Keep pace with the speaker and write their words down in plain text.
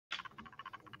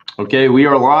Okay, we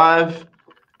are live.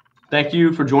 Thank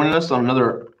you for joining us on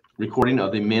another recording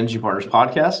of the Managing Partners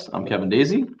Podcast. I'm Kevin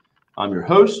Daisy. I'm your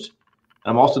host.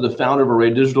 I'm also the founder of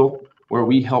Array Digital, where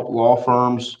we help law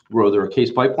firms grow their case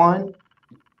pipeline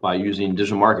by using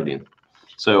digital marketing.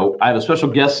 So I have a special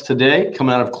guest today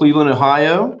coming out of Cleveland,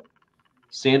 Ohio,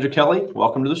 Sandra Kelly.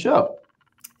 Welcome to the show.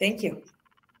 Thank you.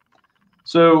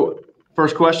 So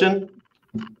first question,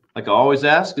 like I always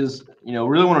ask, is,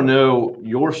 really want to know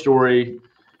your story,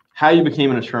 how you became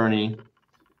an attorney,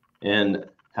 and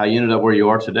how you ended up where you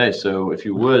are today. So if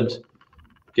you would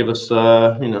give us,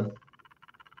 the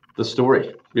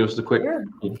story, give us the quick. Sure.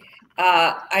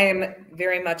 I am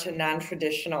very much a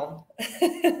non-traditional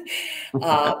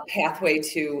pathway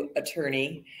to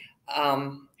attorney.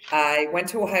 I went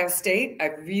to Ohio State. I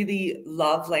really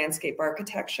love landscape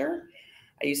architecture.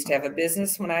 I used to have a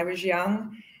business when I was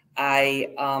young. I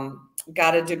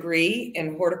got a degree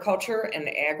in horticulture and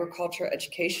agriculture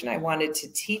education. I wanted to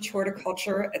teach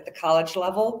horticulture at the college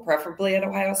level, preferably at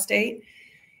Ohio State.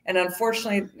 And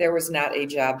unfortunately, there was not a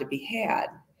job to be had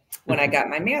when I got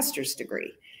my master's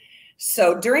degree.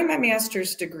 So during my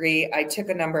master's degree, I took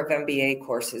a number of MBA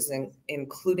courses,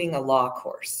 including a law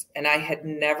course. And I had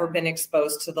never been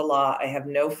exposed to the law. I have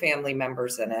no family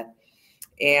members in it.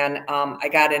 And I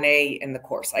got an A in the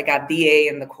course. I got the A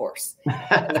in the course.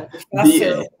 And the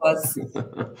professor was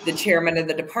the chairman of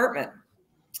the department.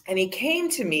 And he came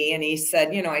to me and he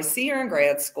said, I see you're in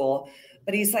grad school,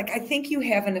 but he's like, I think you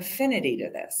have an affinity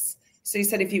to this. So he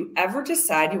said, if you ever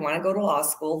decide you want to go to law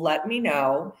school, let me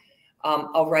know.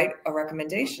 I'll write a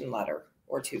recommendation letter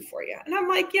or two for you. And I'm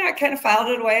like, I kind of filed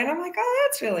it away. And I'm like, oh,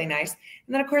 that's really nice.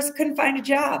 And then, of course, I couldn't find a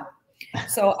job.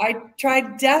 So I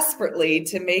tried desperately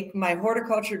to make my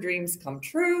horticulture dreams come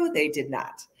true. They did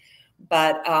not.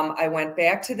 But I went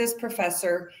back to this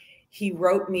professor. He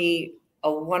wrote me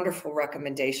a wonderful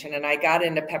recommendation, and I got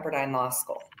into Pepperdine Law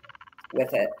School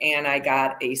with it. And I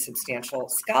got a substantial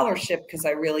scholarship because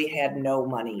I really had no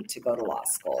money to go to law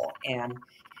school. And,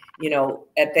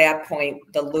 at that point,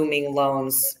 the looming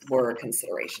loans were a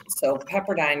consideration. So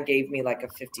Pepperdine gave me like a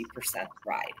 50%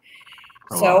 ride.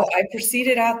 So I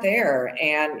proceeded out there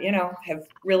and, have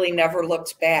really never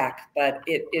looked back, but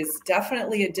it is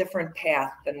definitely a different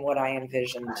path than what I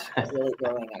envisioned really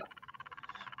growing up.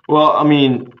 Well, I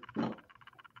mean,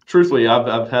 truthfully,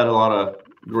 I've had a lot of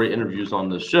great interviews on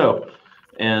this show,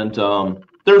 and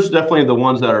there's definitely the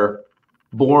ones that are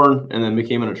born and then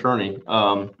became an attorney,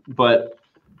 but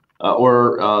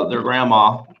their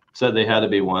grandma said they had to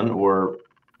be one, or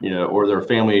their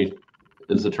family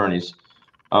is attorneys.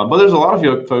 But there's a lot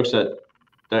of folks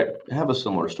that have a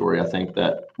similar story, I think,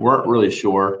 that weren't really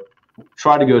sure,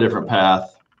 tried to go a different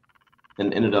path,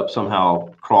 and ended up somehow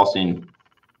crossing,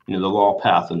 the law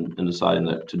path and deciding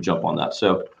to jump on that.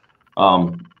 So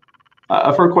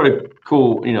I've heard quite a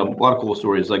cool, a lot of cool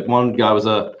stories. Like one guy was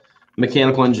a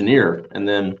mechanical engineer, and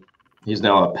then he's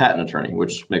now a patent attorney,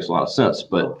 which makes a lot of sense.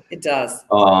 But it does.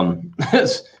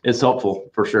 It's helpful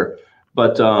for sure.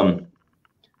 But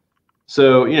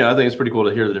so, I think it's pretty cool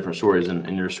to hear the different stories,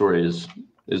 and your story is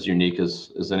unique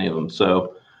as any of them.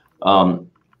 So,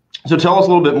 so tell us a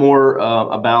little bit more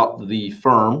about the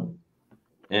firm,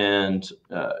 and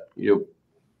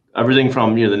everything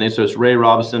from the name. So it's Ray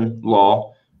Robinson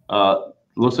Law.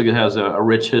 Looks like it has a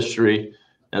rich history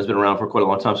and has been around for quite a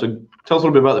long time. So tell us a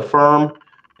little bit about the firm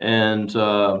and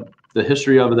the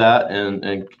history of that,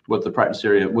 and what the practice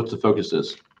area, what the focus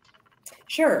is.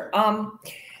 Sure.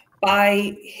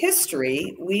 By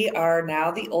history, we are now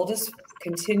the oldest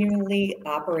continually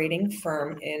operating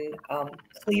firm in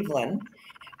Cleveland.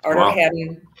 Arter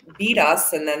Haddon beat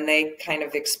us, and then they kind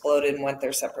of exploded and went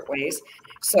their separate ways.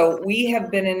 So we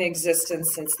have been in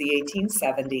existence since the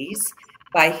 1870s.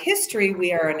 By history,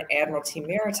 we are an Admiralty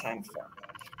Maritime firm.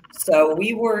 So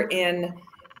we were in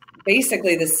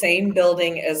basically the same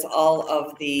building as all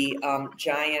of the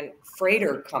giant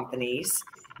freighter companies,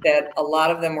 that a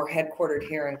lot of them were headquartered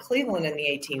here in Cleveland in the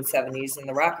 1870s in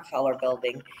the Rockefeller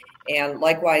building. And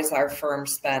likewise, our firm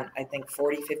spent, I think,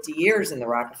 40, 50 years in the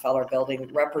Rockefeller building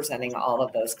representing all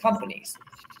of those companies.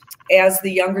 As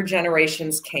the younger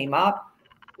generations came up,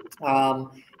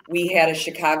 we had a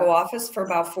Chicago office for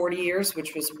about 40 years,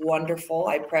 which was wonderful.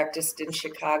 I practiced in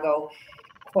Chicago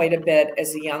quite a bit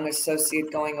as a young associate,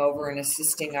 going over and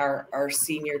assisting our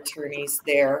senior attorneys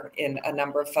there in a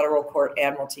number of federal court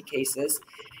admiralty cases.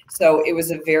 So it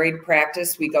was a varied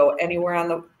practice. We go anywhere on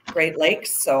the Great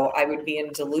Lakes. So I would be in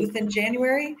Duluth in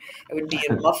January. I would be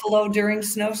in Buffalo during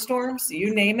snowstorms.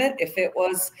 You name it. If it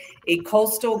was a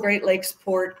coastal Great Lakes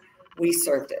port, we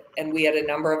served it. And we had a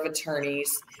number of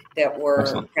attorneys that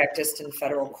were practiced in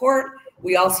federal court.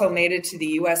 We also made it to the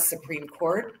U.S. Supreme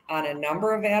Court on a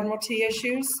number of admiralty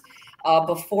issues.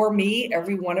 Before me,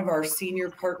 every one of our senior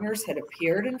partners had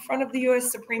appeared in front of the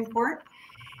U.S. Supreme Court.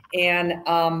 And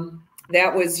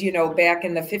that was, back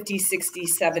in the 50s,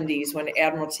 60s, 70s when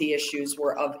admiralty issues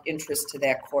were of interest to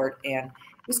that court. And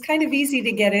it was kind of easy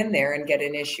to get in there and get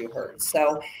an issue heard.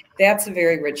 So that's a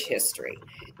very rich history.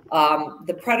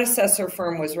 The predecessor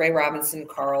firm was Ray Robinson,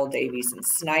 Carle, Davies, and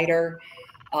Snyder,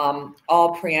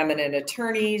 all preeminent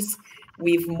attorneys.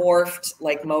 We've morphed,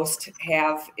 like most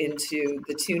have, into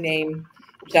the two-name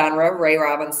genre, Ray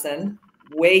Robinson.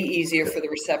 Way easier for the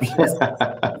receptionist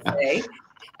to say.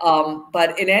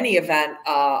 But in any event,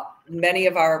 many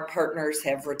of our partners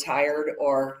have retired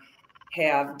or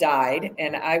have died,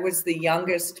 and I was the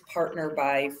youngest partner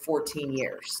by 14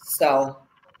 years. So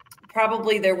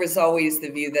probably there was always the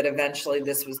view that eventually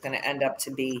this was going to end up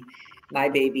to be my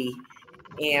baby.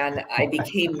 And I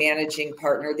became managing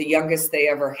partner, the youngest they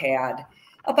ever had,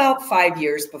 about 5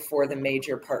 years before the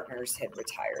major partners had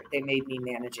retired. They made me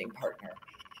managing partner.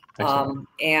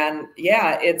 And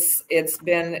yeah, it's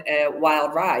been a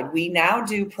wild ride. We now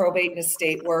do probate and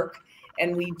estate work,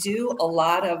 and we do a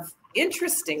lot of,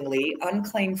 interestingly,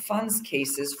 unclaimed funds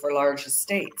cases for large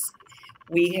estates.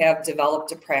 We have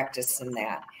developed a practice in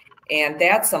that. And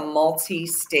that's a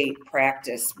multi-state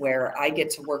practice where I get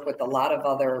to work with a lot of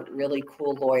other really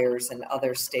cool lawyers in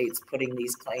other states putting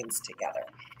these claims together.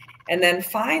 And then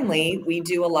finally, we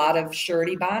do a lot of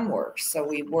surety bond work. So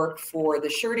we work for the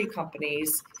surety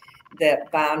companies that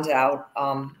bond out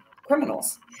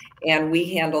criminals. And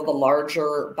we handle the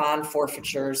larger bond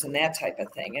forfeitures and that type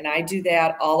of thing. And I do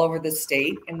that all over the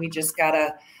state. And we just got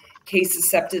a case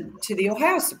accepted to the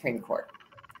Ohio Supreme Court.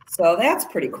 So that's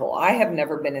pretty cool. I have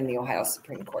never been in the Ohio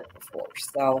Supreme Court before.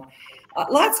 So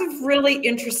lots of really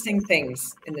interesting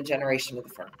things in the generation of the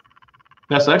firm.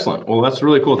 That's excellent. Well, that's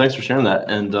really cool. Thanks for sharing that.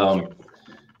 And,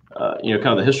 kind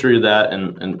of the history of that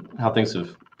and how things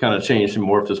have kind of changed and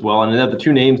morphed as well. And then the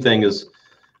two-name thing is,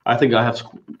 I think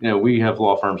we have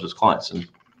law firms as clients, and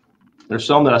there's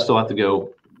some that I still have to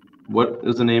go, what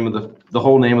is the name of the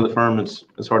whole name of the firm?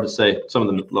 It's hard to say some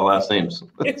of the last names.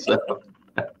 So,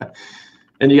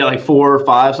 and you got like 4 or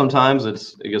 5 sometimes.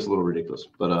 It gets a little ridiculous,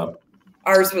 but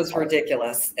ours was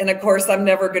ridiculous. And of course, I'm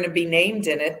never going to be named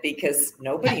in it because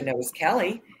nobody knows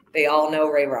Kelly. They all know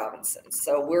Ray Robinson.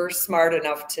 So we're smart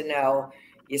enough to know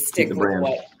you stick with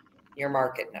what your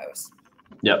market knows.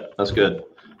 Yep, that's good.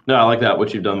 No, I like that,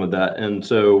 what you've done with that. And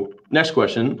so next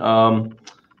question,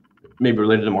 maybe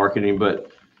related to marketing,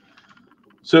 but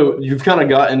so you've kind of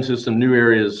got into some new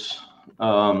areas.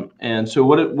 And so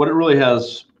what it really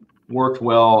has worked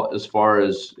well as far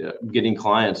as getting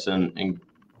clients and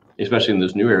especially in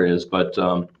those new areas, but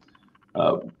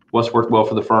what's worked well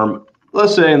for the firm?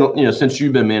 Let's say, since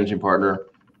you've been managing partner,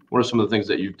 what are some of the things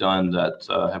that you've done that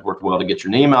have worked well to get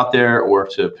your name out there or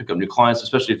to pick up new clients,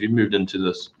 especially if you've moved into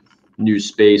this new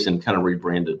space and kind of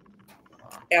rebranded?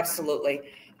 Absolutely.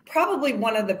 Probably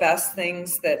one of the best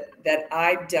things that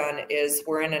I've done is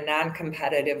we're in a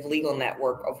non-competitive legal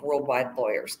network of worldwide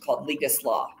lawyers called Legus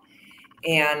Law.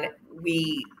 And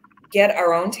we get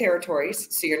our own territories.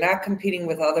 So you're not competing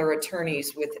with other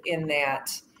attorneys within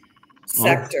that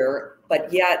sector,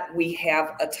 but yet we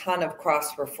have a ton of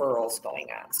cross referrals going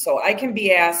on. So I can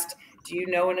be asked, do you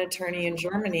know an attorney in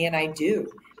Germany? And I do.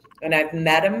 And I've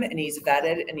met him and he's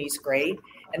vetted and he's great.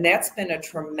 And that's been a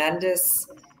tremendous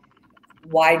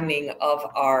widening of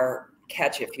our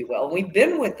catch, if you will. We've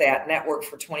been with that network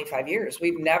for 25 years.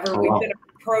 We've been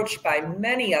approached by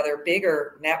many other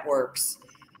bigger networks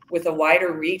with a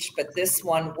wider reach, but this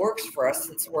one works for us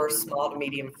since we're a small to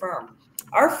medium firm.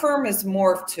 Our firm has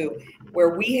morphed to where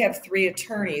we have 3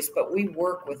 attorneys, but we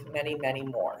work with many, many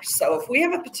more. So if we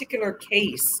have a particular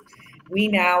case, we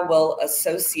now will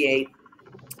associate.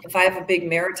 If I have a big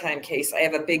maritime case, I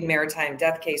have a big maritime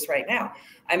death case right now,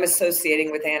 I'm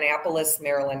associating with Annapolis,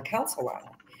 Maryland counsel on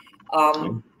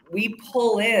it. We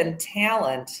pull in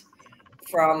talent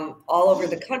from all over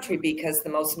the country because the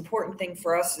most important thing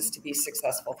for us is to be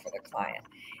successful for the client.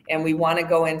 And we want to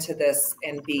go into this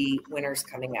and be winners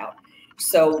coming out.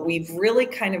 So we've really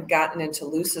kind of gotten into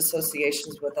loose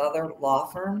associations with other law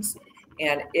firms,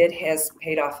 and it has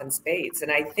paid off in spades.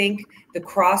 And I think the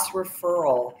cross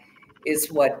referral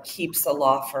is what keeps a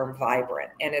law firm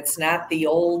vibrant. And it's not the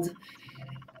old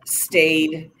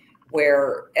staid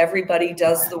where everybody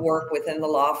does the work within the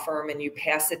law firm and you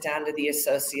pass it down to the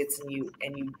associates and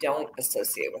you don't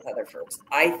associate with other firms.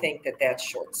 I think that that's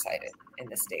short-sighted in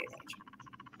this day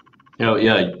and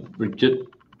age.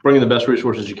 Bringing the best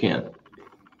resources you can,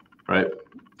 right?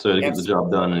 So to get the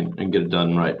job done and get it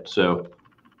done right. So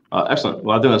Excellent.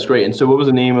 Well, I think that's great. And so what was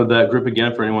the name of that group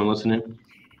again for anyone listening?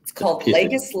 It's called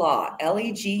Legus Law,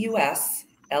 Legus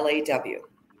LAW.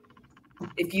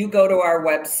 If you go to our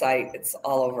website, it's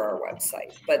all over our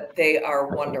website, but they are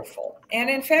wonderful. And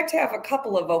in fact, have a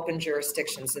couple of open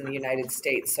jurisdictions in the United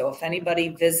States. So if anybody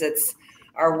visits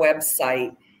our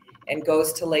website and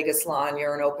goes to Legus Law and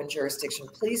you're an open jurisdiction,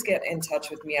 please get in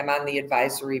touch with me. I'm on the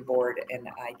advisory board and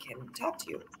I can talk to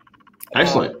you.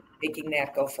 Excellent. Making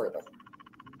that go further.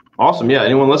 Awesome. Yeah.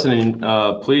 Anyone listening,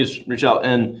 please reach out.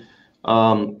 And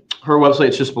her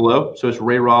website's just below. So it's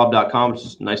rayrob.com. It's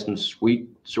just nice and sweet,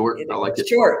 short. I like it.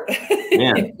 Short.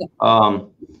 Man,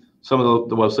 some of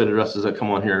the website addresses that come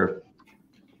on here are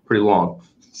pretty long.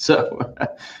 So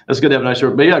that's good to have a nice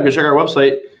short. But yeah, go check our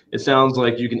website. It sounds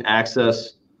like you can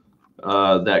access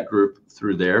that group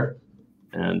through there.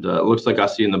 And it looks like I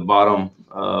see in the bottom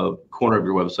corner of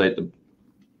your website,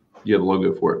 you have a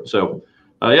logo for it. So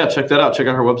yeah, check that out. Check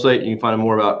out her website. You can find out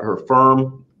more about her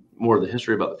firm, more of the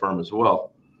history about the firm as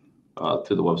well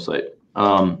through the website.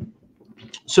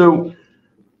 So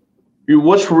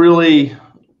what's really,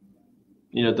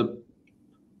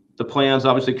 the plans?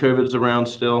 Obviously, COVID's around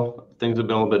still. Things have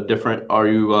been a little bit different. Are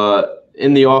you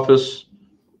in the office,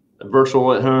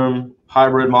 virtual at home,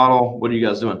 hybrid model? What are you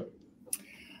guys doing?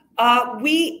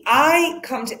 I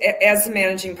come to, as a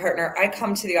managing partner, I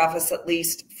come to the office at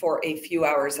least for a few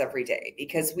hours every day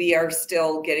because we are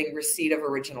still getting receipt of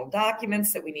original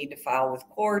documents that we need to file with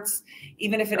courts.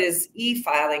 Even if it is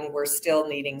e-filing, we're still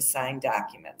needing signed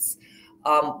documents.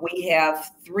 We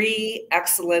have 3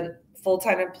 excellent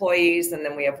full-time employees, and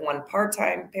then we have 1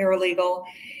 part-time paralegal,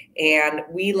 and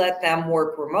we let them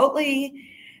work remotely.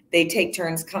 They take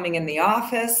turns coming in the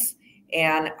office.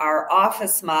 And our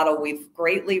office model, we've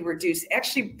greatly reduced,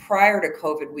 actually prior to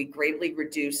COVID, we greatly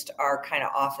reduced our kind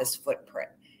of office footprint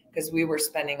because we were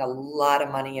spending a lot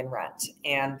of money in rent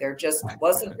and there just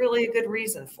wasn't really a good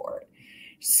reason for it.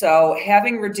 So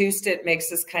having reduced it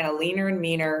makes us kind of leaner and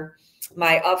meaner.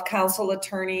 My of-counsel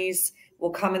attorneys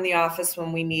will come in the office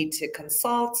when we need to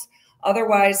consult.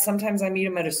 Otherwise, sometimes I meet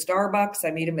them at a Starbucks,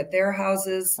 I meet them at their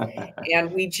houses,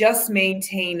 and we just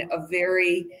maintain a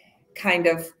very kind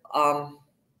of,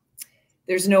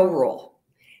 there's no rule.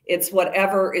 It's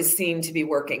whatever is seen to be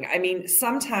working. I mean,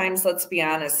 sometimes, let's be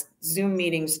honest, Zoom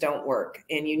meetings don't work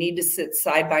and you need to sit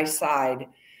side by side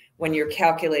when you're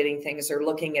calculating things or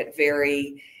looking at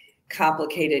very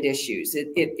complicated issues.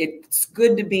 It's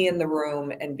good to be in the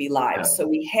room and be live. Yeah. So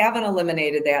we haven't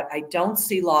eliminated that. I don't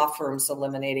see law firms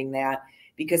eliminating that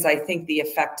because I think the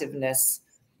effectiveness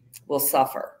will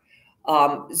suffer.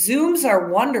 Zooms are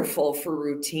wonderful for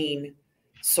routine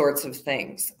sorts of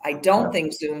things. I don't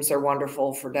think Zooms are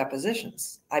wonderful for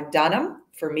depositions. I've done them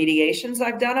for mediations.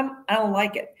 I've done them. I don't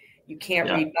like it. You can't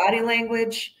read body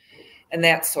language and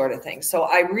that sort of thing. So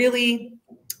I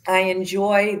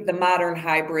enjoy the modern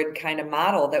hybrid kind of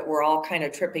model that we're all kind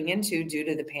of tripping into due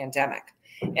to the pandemic.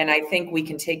 And I think we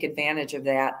can take advantage of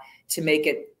that to make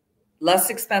it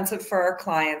less expensive for our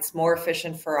clients, more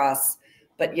efficient for us,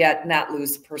 but yet not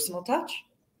lose the personal touch.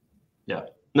 Yeah.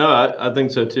 No, I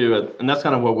think so too. And that's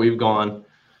kind of what we've gone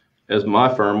as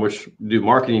my firm, which do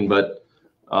marketing, but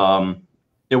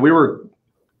we were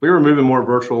moving more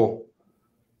virtual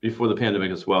before the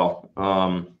pandemic as well.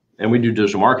 And we do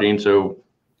digital marketing, so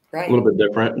a little bit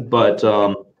different. But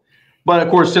of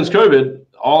course, since COVID,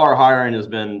 all our hiring has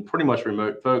been pretty much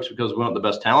remote folks because we want the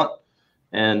best talent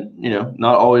and,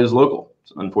 not always local,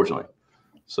 unfortunately.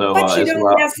 So, but you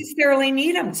don't necessarily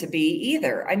need them to be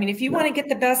either. I mean, if you want to get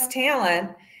the best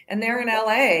talent and they're in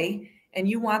LA and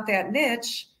you want that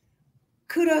niche,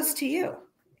 kudos to you.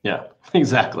 Yeah,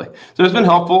 exactly. So it's been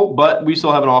helpful, but we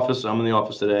still have an office. I'm in the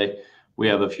office today. We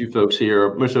have a few folks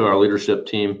here, most of our leadership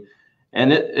team,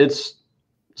 and it's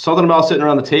something about sitting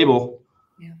around the table.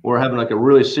 Yeah. We're having like a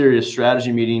really serious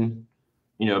strategy meeting,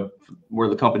 where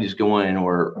the company's going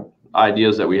or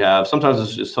ideas that we have. Sometimes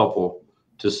it's just helpful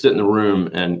to sit in the room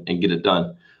and get it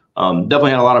done. Definitely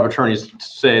had a lot of attorneys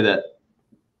say that,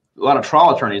 a lot of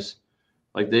trial attorneys,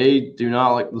 like they do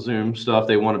not like the Zoom stuff.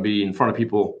 They want to be in front of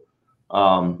people,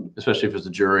 especially if it's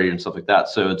a jury and stuff like that.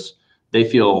 So they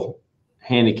feel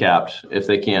handicapped if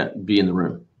they can't be in the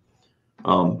room.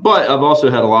 But I've also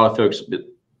had a lot of folks,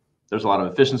 there's a lot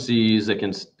of efficiencies. They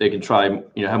can try,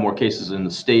 have more cases in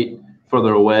the state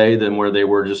further away than where they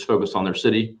were just focused on their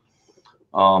city.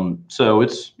 So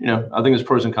it's, I think there's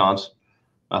pros and cons.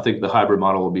 I think the hybrid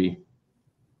model will be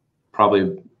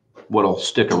probably what'll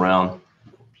stick around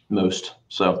most.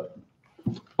 So,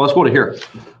 well, that's cool to hear.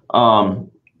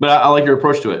 But I like your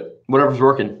approach to it. Whatever's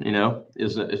working,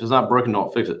 if it's not broken,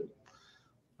 don't fix it.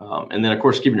 And then of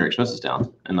course, keeping your expenses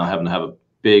down and not having to have a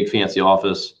big fancy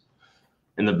office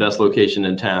in the best location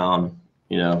in town,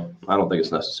 you know, I don't think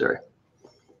it's necessary.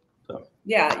 So.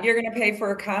 Yeah, you're going to pay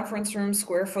for a conference room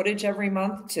square footage every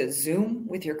month to Zoom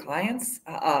with your clients?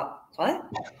 What?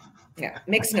 Yeah,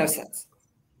 makes no sense.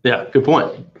 Yeah, good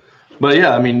point. But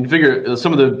yeah, I mean, figure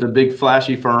some of the big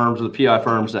flashy firms or the PI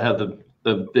firms that have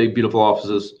the big, beautiful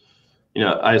offices, you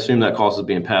know, I assume that cost is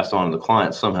being passed on to the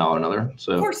client somehow or another.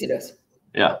 So of course it is.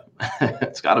 Yeah,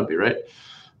 it's got to be, right?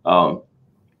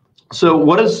 So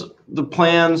what is the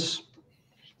plans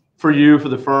for you, for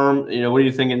the firm? You know, what are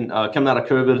you thinking coming out of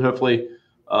COVID? Hopefully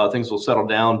things will settle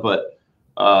down, but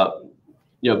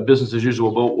you know, business as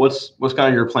usual. But what's kind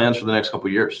of your plans for the next couple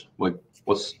of years? Like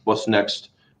what's next?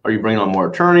 Are you bringing on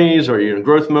more attorneys? Are you in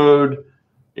growth mode?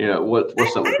 You know, what's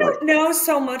that look I like? don't know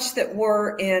so much that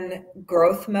we're in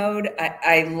growth mode.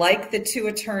 I like the 2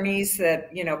 attorneys that,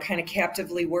 you know, kind of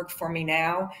captively work for me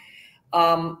now.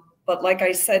 But like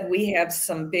I said, we have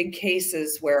some big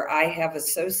cases where I have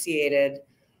associated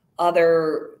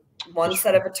one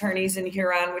set of attorneys in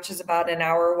Huron, which is about an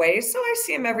hour away. So I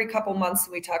see them every couple months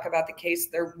and we talk about the case.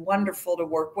 They're wonderful to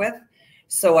work with.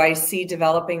 So I see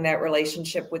developing that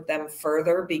relationship with them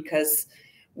further because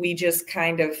we just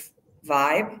kind of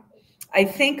vibe. I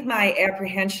think my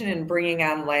apprehension in bringing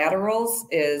on laterals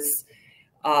is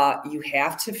you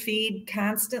have to feed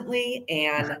constantly.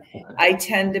 And I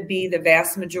tend to be the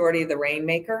vast majority of the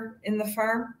rainmaker in the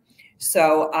firm.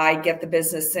 So I get the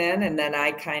business in and then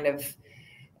I kind of,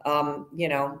 you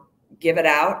know, give it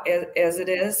out as it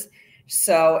is.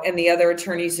 So, and the other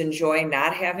attorneys enjoy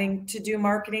not having to do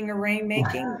marketing or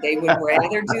rainmaking. They would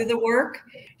rather do the work.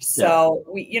 So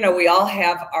we, you know, we all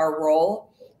have our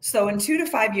role. So in 2 to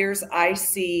 5 years, I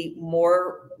see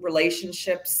more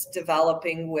relationships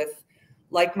developing with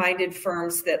like-minded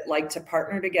firms that like to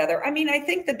partner together. I mean, I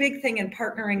think the big thing in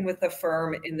partnering with a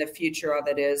firm in the future of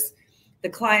it is the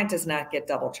client does not get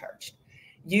double charged.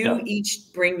 You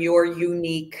each bring your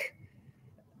unique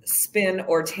spin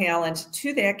or talent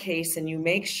to that case, and you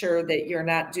make sure that you're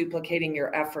not duplicating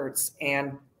your efforts.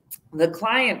 And the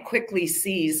client quickly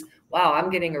sees, wow,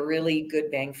 I'm getting a really good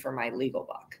bang for my legal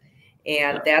buck.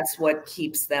 And that's what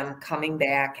keeps them coming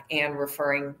back and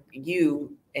referring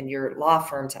you and your law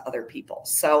firm to other people.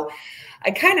 So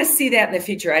I kind of see that in the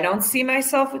future. I don't see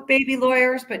myself with baby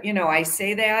lawyers, but you know, I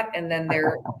say that, and then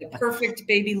the perfect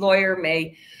baby lawyer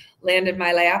may land in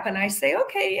my lap and I say,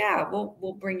 okay, yeah,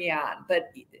 we'll bring you on.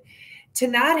 But to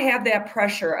not have that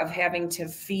pressure of having to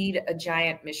feed a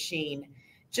giant machine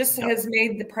just has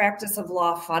made the practice of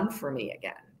law fun for me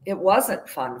again. It wasn't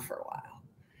fun for a while,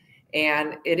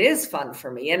 and it is fun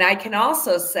for me. And I can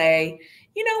also say,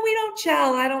 you know, we don't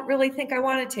gel. I don't really think I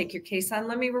want to take your case on.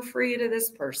 Let me refer you to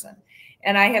this person.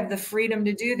 And I have the freedom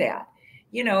to do that.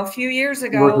 You know, a few years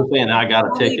ago, I got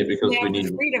to take it because we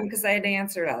need freedom because I had to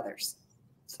answer to others.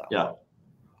 So yeah,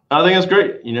 I think that's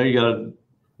great. You know, you got to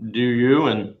do you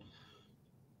and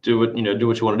do what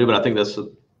you want to do. But I think that's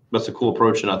a cool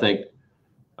approach. And I think,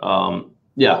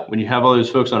 yeah, when you have all those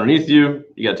folks underneath you,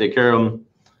 you got to take care of them.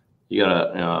 You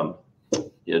got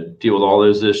to deal with all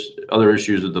those other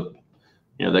issues with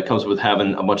that comes with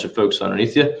having a bunch of folks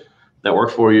underneath you that work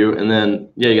for you. And then,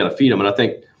 you got to feed them. And I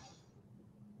think,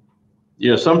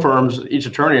 some firms, each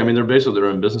attorney, I mean, they're basically their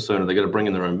own business owner. They got to bring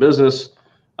in their own business,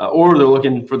 or they're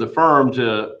looking for the firm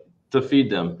to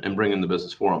feed them and bring in the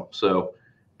business for them. So,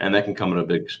 and that can come at a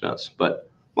big expense.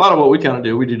 But a lot of what we kind of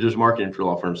do, we do just marketing for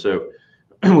law firms. So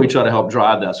we try to help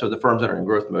drive that. So the firms that are in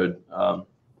growth mode,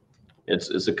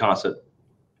 it's a constant,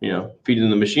 feeding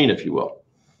the machine, if you will.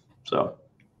 So,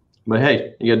 but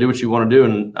hey, you got to do what you want to do.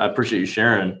 And I appreciate you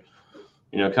sharing,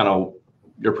 kind of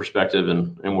your perspective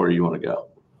and where you want to go.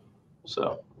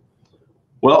 So,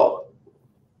 well,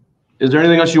 is there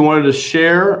anything else you wanted to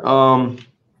share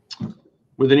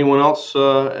with anyone else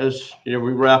as we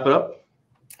wrap it up?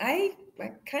 I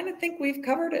kind of think we've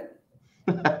covered it.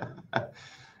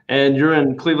 And you're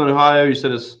in Cleveland, Ohio. You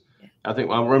said I think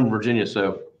we're in Virginia,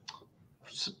 so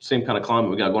same kind of climate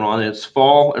we got going on. It's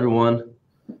fall, everyone.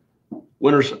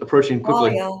 Winter's approaching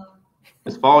quickly. Fall, y'all.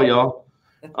 It's fall, y'all.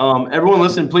 Everyone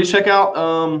listen, please check out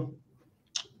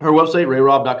her website,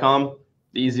 rayrob.com,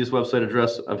 the easiest website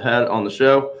address I've had on the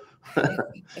show.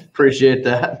 Appreciate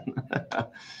that.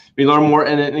 We learn more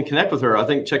and connect with her. I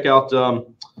think check out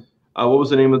what was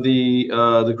the name of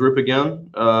the group again?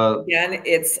 Again,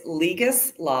 it's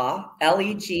Legus Law,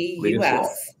 Legus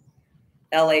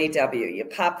LAW. You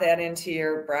pop that into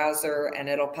your browser and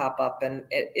it'll pop up, and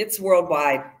it's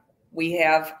worldwide. We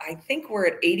have, I think we're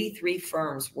at 83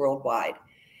 firms worldwide.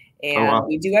 And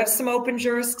we do have some open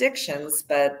jurisdictions,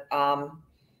 but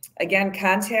again,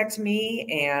 contact me,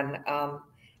 and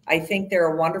I think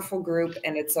they're a wonderful group,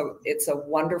 and it's a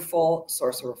wonderful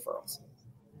source of referrals.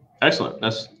 Excellent.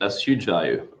 That's huge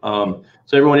value. So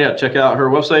everyone, yeah, check out her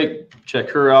website, check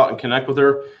her out and connect with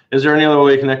her. Is there any other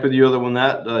way to connect with you other than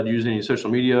that? Do you use any social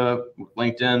media,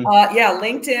 LinkedIn? Yeah,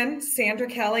 LinkedIn, Sandra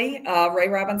Kelly, Ray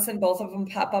Robinson, both of them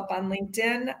pop up on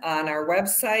LinkedIn. On our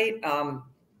website,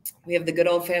 we have the good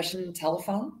old fashioned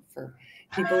telephone for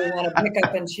people who want to pick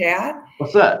up and chat.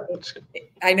 What's that?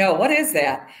 I know, what is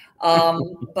that?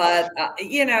 But,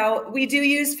 you know, we do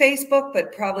use Facebook,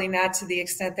 but probably not to the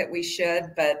extent that we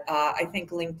should. But I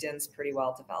think LinkedIn's pretty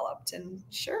well developed. And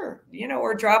sure, you know,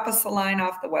 or drop us a line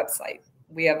off the website.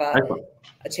 We have a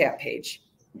chat page.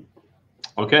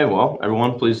 Okay, well,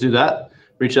 everyone, please do that.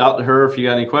 Reach out to her if you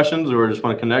got any questions or just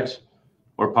want to connect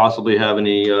or possibly have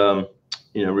any, you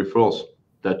know, referrals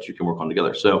that you can work on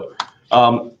together. So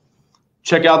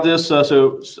check out this.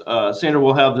 Sandra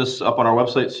will have this up on our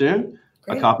website soon.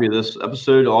 Great. A copy of this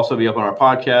episode will also be up on our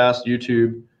podcast,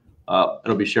 YouTube.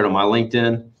 It'll be shared on my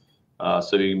LinkedIn.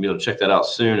 So you can be able to check that out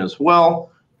soon as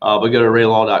well. But go to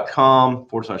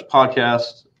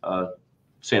raylaw.com/podcast.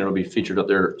 Sandra will be featured up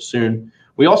there soon.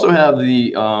 We also have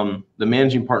the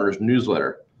Managing Partners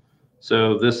newsletter.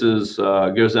 So this is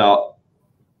goes out.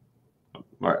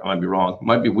 I might be wrong. It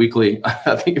might be weekly.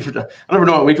 I think I never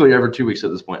know it weekly or every 2 weeks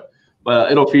at this point.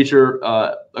 But it'll feature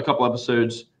a couple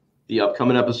episodes, the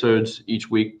upcoming episodes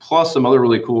each week, plus some other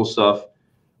really cool stuff,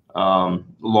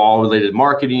 law-related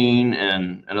marketing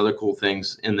and other cool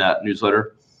things in that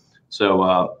newsletter.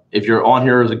 So if you're on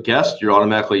here as a guest, you're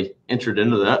automatically entered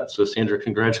into that. So Sandra,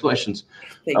 congratulations.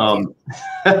 Thank you.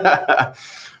 But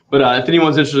if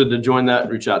anyone's interested to join that,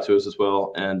 reach out to us as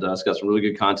well. And it's got some really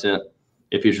good content.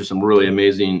 It features some really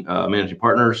amazing managing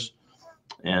partners.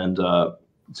 And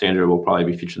Sandra will probably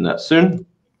be featuring that soon.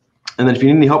 And then if you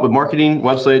need any help with marketing,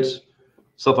 websites,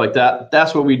 stuff like that,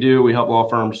 that's what we do. We help law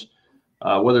firms,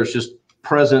 whether it's just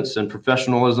presence and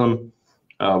professionalism,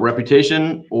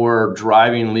 reputation, or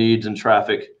driving leads and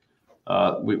traffic.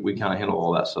 We kind of handle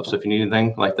all that stuff. So if you need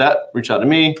anything like that, reach out to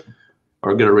me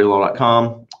or go to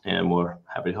raylaw.com and we're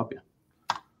happy to help you.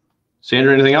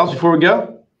 Sandra, anything else before we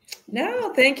go?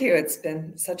 No, thank you. It's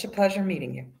been such a pleasure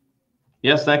meeting you.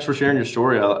 Yes, thanks for sharing your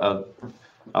story.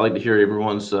 I like to hear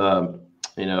everyone's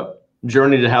you know,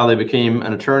 journey to how they became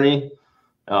an attorney.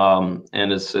 And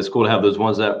it's cool to have those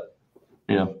ones that,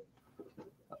 you know,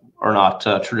 are not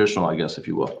traditional, I guess, if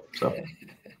you will. So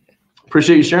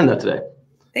appreciate you sharing that today.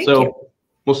 Thank you.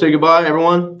 We'll say goodbye,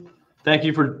 everyone. Thank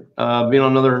you for being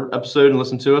on another episode and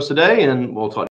listening to us today, and we'll talk.